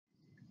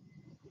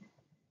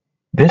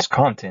This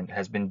content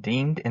has been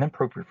deemed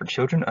inappropriate for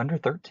children under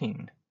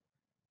 13.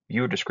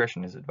 Viewer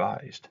discretion is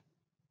advised.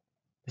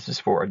 This is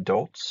for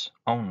adults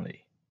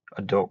only.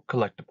 Adult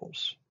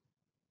collectibles.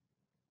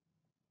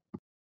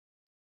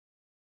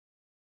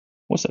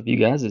 What's up, you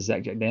guys? It's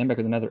ZacJacDan back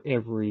with another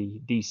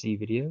Every DC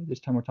video. This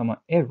time we're talking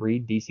about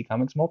every DC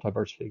Comics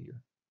Multiverse figure.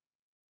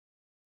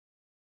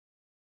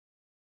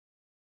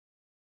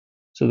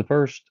 So the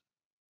first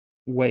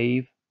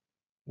wave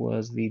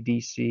was the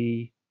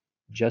DC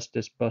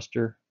Justice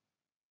Buster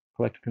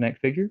Collector Connect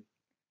figure.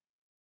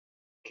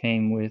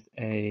 Came with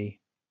a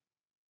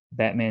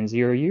Batman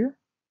 0 Year,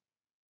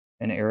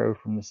 an Arrow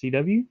from the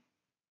CW,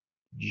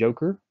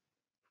 Joker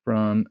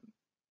from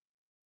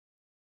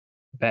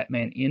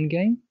Batman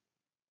Endgame,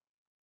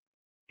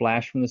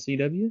 Flash from the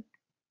CW,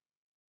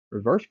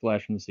 Reverse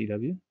Flash from the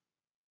CW,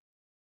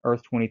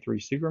 Earth 23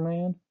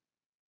 Superman,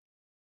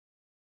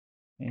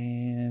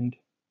 and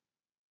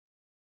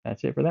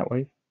that's it for that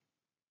wave.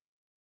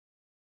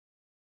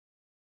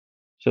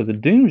 So the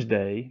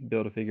Doomsday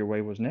Build-A-Figure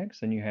wave was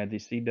next. Then you had the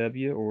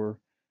CW or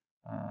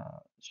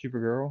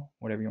Supergirl,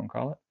 whatever you want to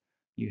call it.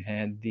 You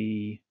had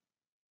the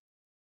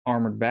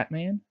Armored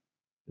Batman,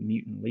 the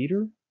Mutant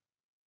Leader,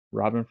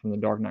 Robin from The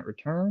Dark Knight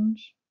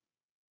Returns.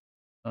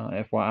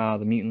 FYI,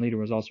 the Mutant Leader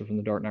was also from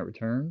The Dark Knight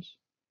Returns,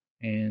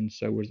 and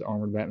so was the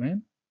Armored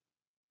Batman.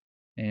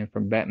 And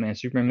from Batman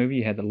Superman movie,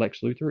 you had the Lex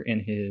Luthor in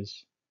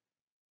his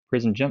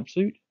prison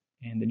jumpsuit,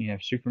 and then you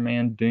have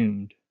Superman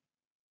Doomed.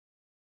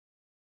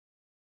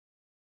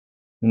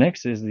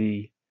 Next is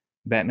the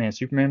Batman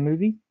Superman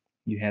movie.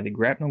 You have the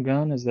grapnel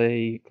gun as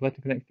a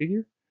Collector Connect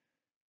figure.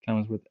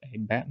 Comes with a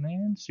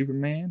Batman,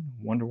 Superman,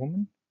 Wonder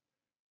Woman,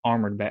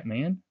 Armored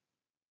Batman,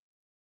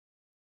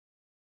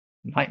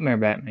 Knightmare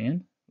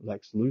Batman,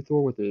 Lex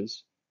Luthor with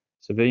his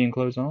civilian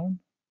clothes on,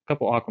 a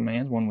couple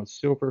Aquamans, one with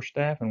silver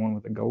staff and one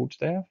with a gold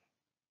staff,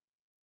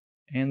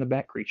 and the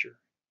Bat Creature.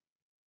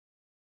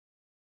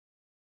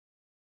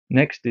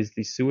 Next is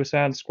the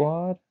Suicide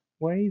Squad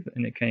wave,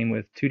 and it came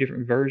with two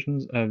different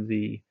versions of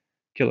the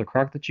Killer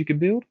Croc that you could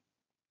build.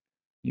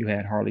 You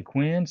had Harley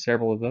Quinn,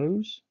 several of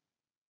those.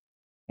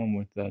 One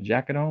with a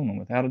jacket on, one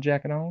without a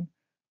jacket on,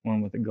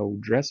 one with a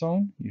gold dress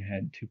on. You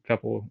had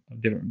couple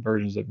of different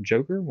versions of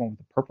Joker, one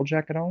with a purple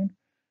jacket on,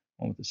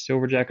 one with a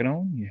silver jacket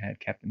on. You had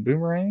Captain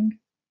Boomerang,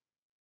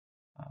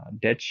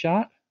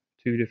 Deadshot,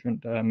 two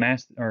different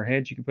masks or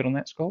heads you could put on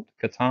that sculpt,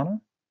 Katana.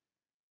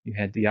 You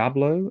had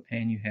Diablo,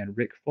 and you had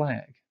Rick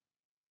Flag.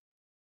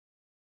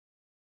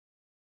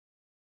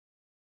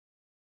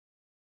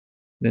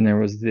 Then there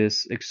was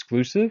this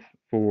exclusive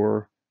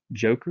for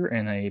Joker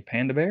and a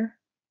panda bear.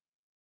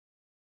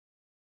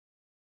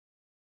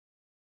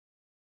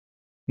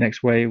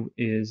 Next wave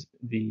is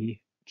the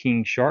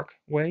King Shark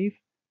wave.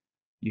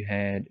 You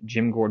had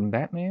Jim Gordon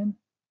Batman,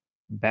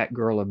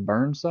 Batgirl of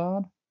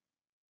Burnside,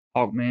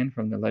 Hawkman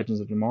from the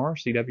Legends of Tomorrow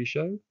CW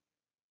show,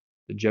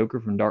 the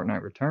Joker from Dark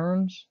Knight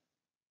Returns,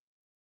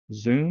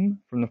 Zoom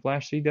from the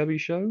Flash CW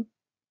show,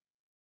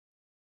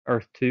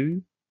 Earth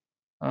 2,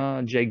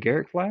 Jay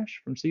Garrick Flash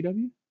from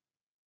CW,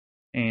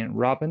 and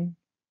Robin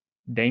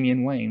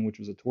Damian Wayne, which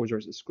was a Toys R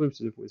Us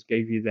exclusive, which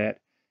gave you that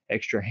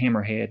extra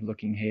hammerhead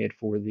looking head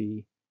for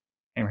the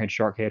hammerhead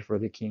shark head for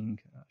the King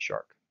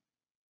Shark.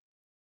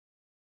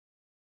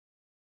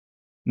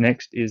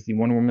 Next is the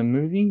Wonder Woman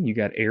movie. You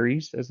got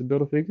Ares as the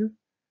Build-A-Figure.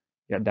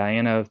 You got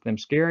Diana of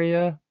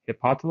Themyscira,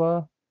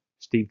 Hippolyta,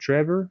 Steve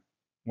Trevor,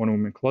 Wonder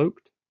Woman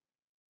Cloaked,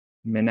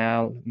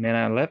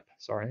 Menalep,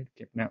 sorry, I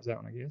can't pronounce that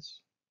one, I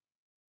guess.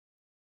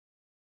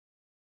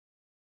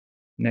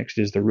 Next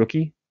is the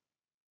Rookie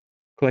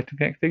Collector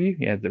Connect figure.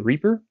 You have the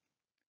Reaper,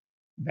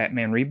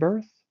 Batman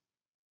Rebirth,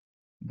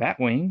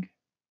 Batwing,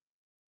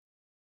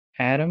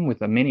 Adam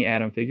with a mini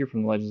Adam figure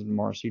from the Legends of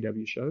Tomorrow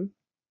CW show,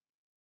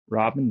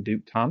 Robin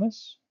Duke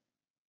Thomas.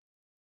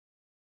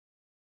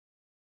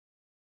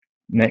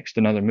 Next,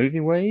 another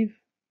movie wave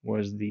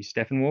was the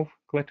Steppenwolf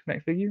Collector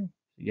Connect figure.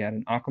 You had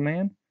an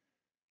Aquaman,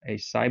 a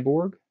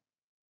Cyborg.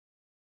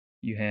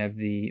 You have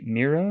the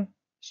Mira,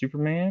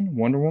 Superman,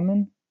 Wonder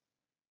Woman,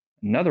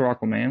 another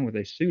Aquaman with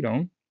a suit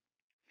on,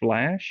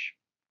 Flash,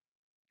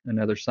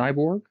 another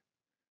Cyborg,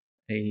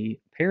 a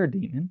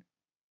Parademon,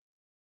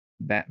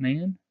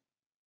 Batman,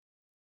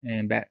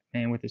 and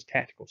Batman with his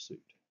tactical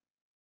suit.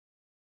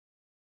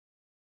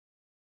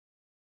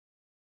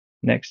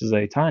 Next is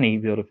a tiny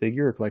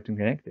Build-A-Figure, a Collector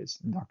Connect. It's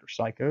Dr.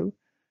 Psycho.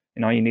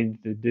 And all you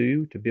needed to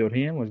do to build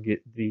him was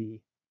get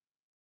the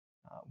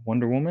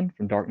Wonder Woman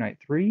from Dark Knight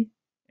 3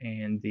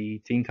 and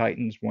the Teen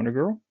Titans Wonder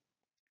Girl.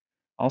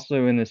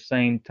 Also in the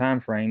same time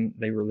frame,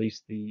 they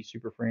released the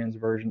Super Friends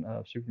version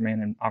of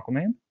Superman and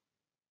Aquaman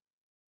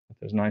with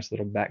those nice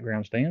little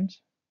background stands.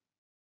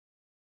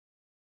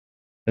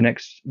 The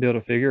next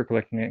Build-A-Figure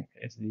collecting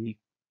is the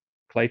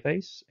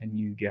Clayface, and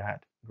you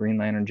got Green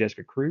Lantern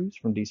Jessica Cruz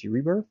from DC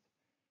Rebirth,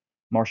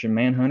 Martian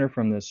Manhunter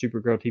from the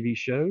Supergirl TV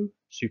show,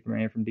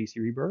 Superman from DC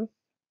Rebirth,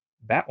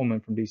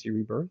 Batwoman from DC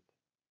Rebirth,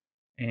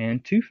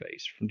 and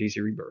Two-Face from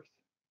DC Rebirth.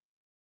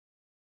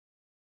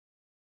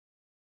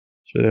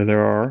 So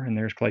there are, and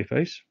there's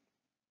Clayface.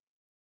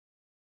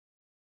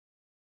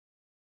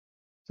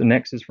 So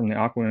next is from the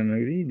Aquaman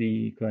movie.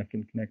 The collect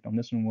and connect on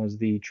this one was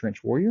the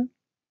Trench Warrior.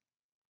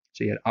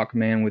 So you had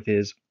Aquaman with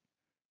his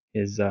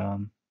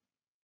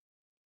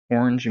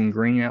orange and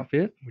green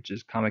outfit, which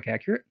is comic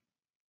accurate.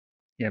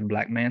 You have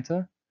Black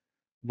Manta,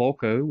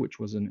 Volko, which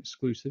was an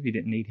exclusive. You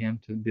didn't need him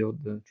to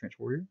build the Trench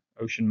Warrior.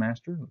 Ocean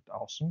Master looked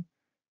awesome.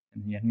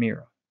 And then you had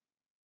Mira.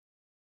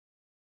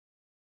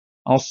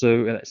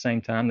 Also, at that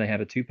same time, they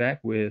had a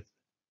 2-pack with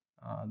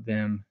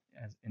them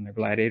as in their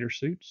gladiator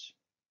suits,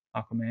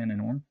 Aquaman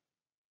and Orm.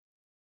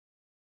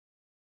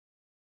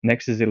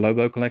 Next is the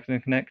Lobo Collect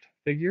and Connect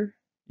figure.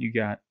 You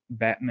got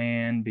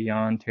Batman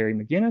Beyond Terry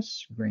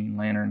McGinnis, Green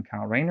Lantern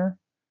Kyle Rayner,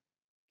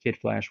 Kid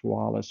Flash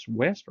Wallace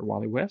West or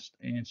Wally West,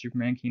 and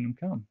Superman Kingdom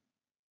Come.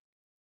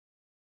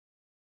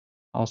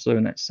 Also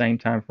in that same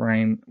time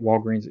frame,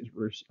 Walgreens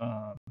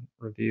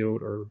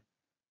revealed or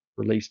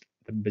released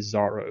the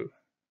Bizarro.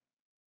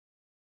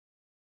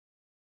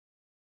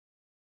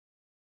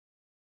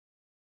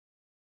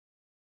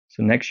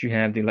 So next you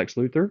have the Lex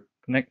Luthor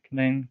Connect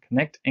and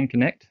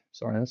Connect.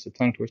 Sorry, that's a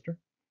tongue twister.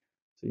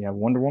 So you have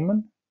Wonder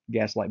Woman,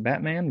 Gaslight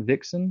Batman,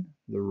 Vixen,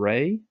 the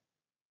Ray.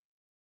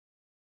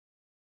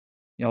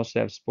 You also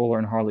have Spoiler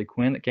and Harley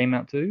Quinn that came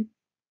out too.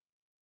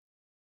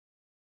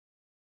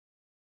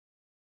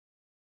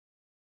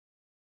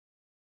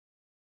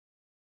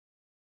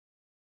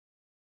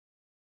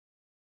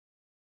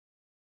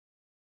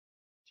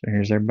 So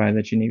here's everybody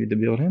that you needed to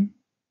build him.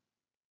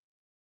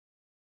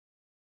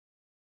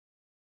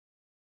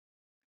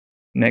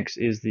 Next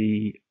is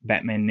the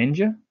Batman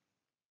Ninja.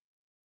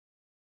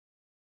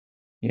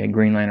 You had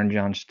Green Lantern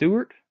John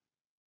Stewart,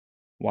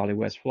 Wally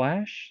West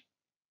Flash,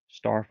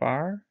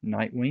 Starfire,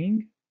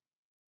 Nightwing,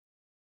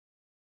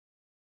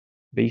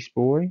 Beast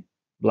Boy,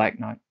 Black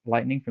Knight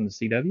Lightning from the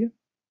CW.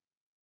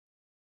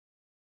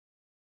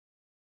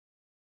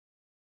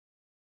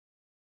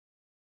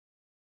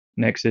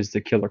 Next is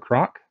the Killer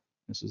Croc.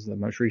 This is the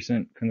most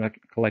recent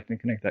Collect and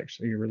Connect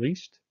actually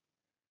released.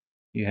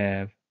 You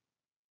have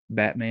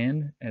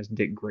Batman as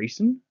Dick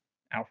Grayson,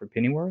 Alfred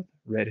Pennyworth,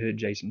 Red Hood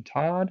Jason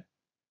Todd,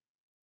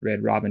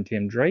 Red Robin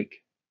Tim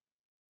Drake,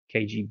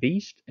 KG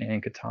Beast,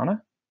 and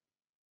Katana.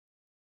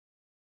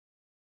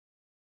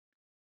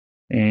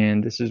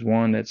 And this is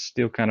one that's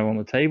still kind of on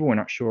the table. We're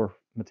not sure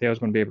if Mattel's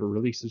going to be able to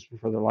release this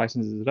before the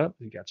licenses it up.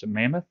 You got some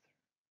Mammoth,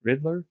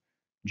 Riddler,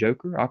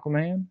 Joker,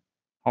 Aquaman,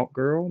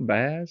 Hawkgirl,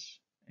 Baz,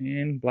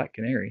 and Black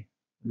Canary.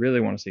 Really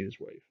want to see this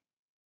wave.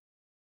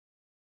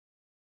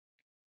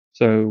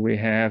 So we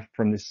have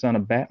from the Son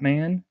of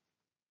Batman,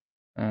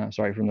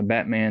 from the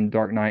Batman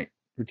Dark Knight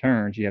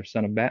Returns, you have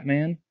Son of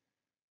Batman,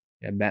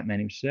 you have Batman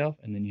himself,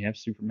 and then you have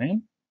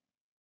Superman.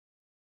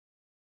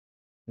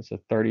 It's a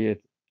 30th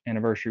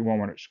anniversary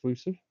Walmart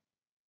exclusive.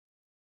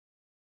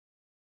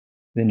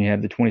 Then you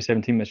have the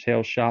 2017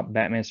 Mattel Shop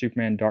Batman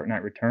Superman Dark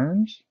Knight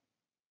Returns.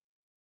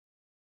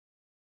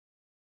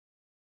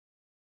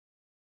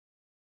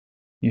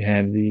 You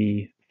have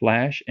the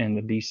Flash and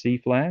the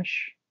DC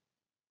Flash.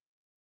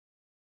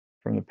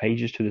 From the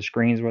pages to the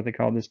screens is what they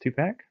call this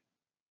 2-pack.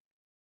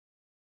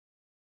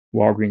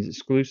 Walgreens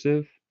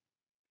exclusive,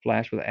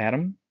 Flash with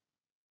Atom.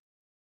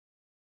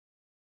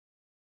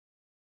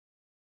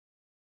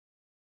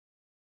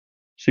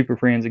 Super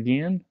Friends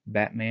again,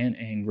 Batman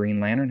and Green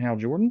Lantern Hal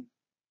Jordan.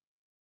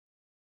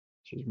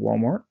 This is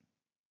Walmart,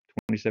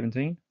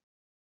 2017.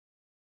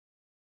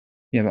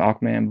 You have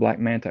Aquaman Black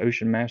Manta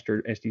Ocean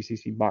Master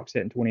SDCC box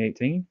set in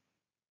 2018.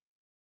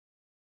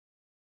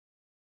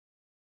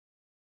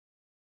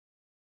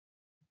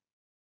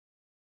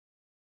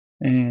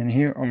 And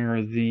here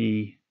are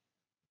the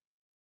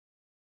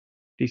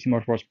DC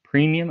Multiverse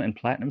Premium and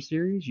Platinum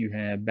series. You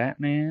have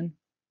Batman,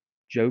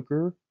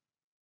 Joker,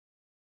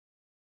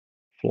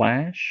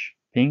 Flash,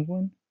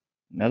 Penguin,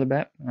 another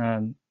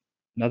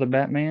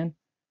Batman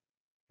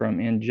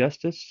from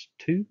Injustice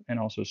 2, and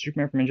also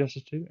Superman from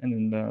Injustice 2, and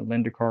then the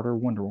Linda Carter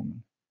Wonder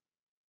Woman.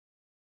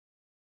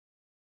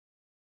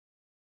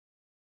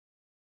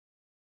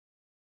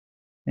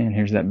 And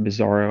here's that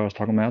Bizarro I was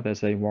talking about.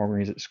 That's a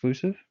Walgreens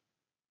exclusive.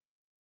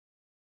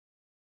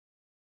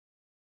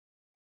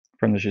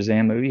 From the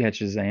Shazam movie, you had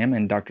Shazam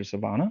and Dr.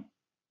 Sivana.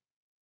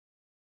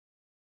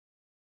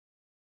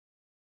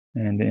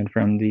 And then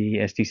from the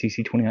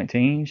SDCC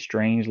 2019,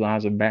 Strange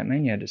Lives of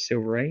Batman, you had the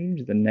Silver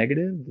Age, the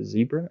Negative, the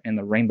Zebra, and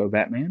the Rainbow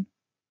Batman.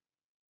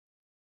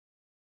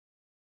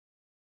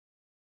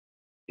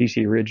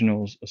 DC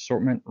Originals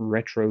Assortment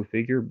Retro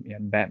figure, you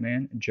had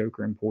Batman,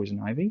 Joker, and Poison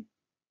Ivy.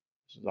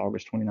 This is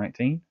August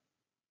 2019.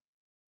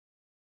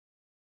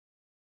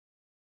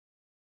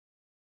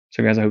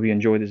 So guys, I hope you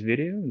enjoyed this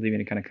video. Leave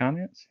any kind of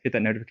comments. Hit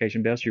that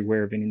notification bell so you're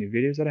aware of any new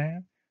videos that I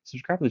have.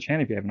 Subscribe to the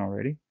channel if you haven't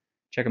already.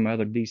 Check out my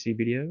other DC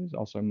videos,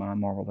 also my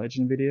Marvel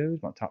Legends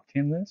videos, my top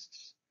 10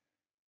 lists.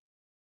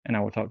 And I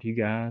will talk to you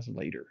guys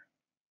later.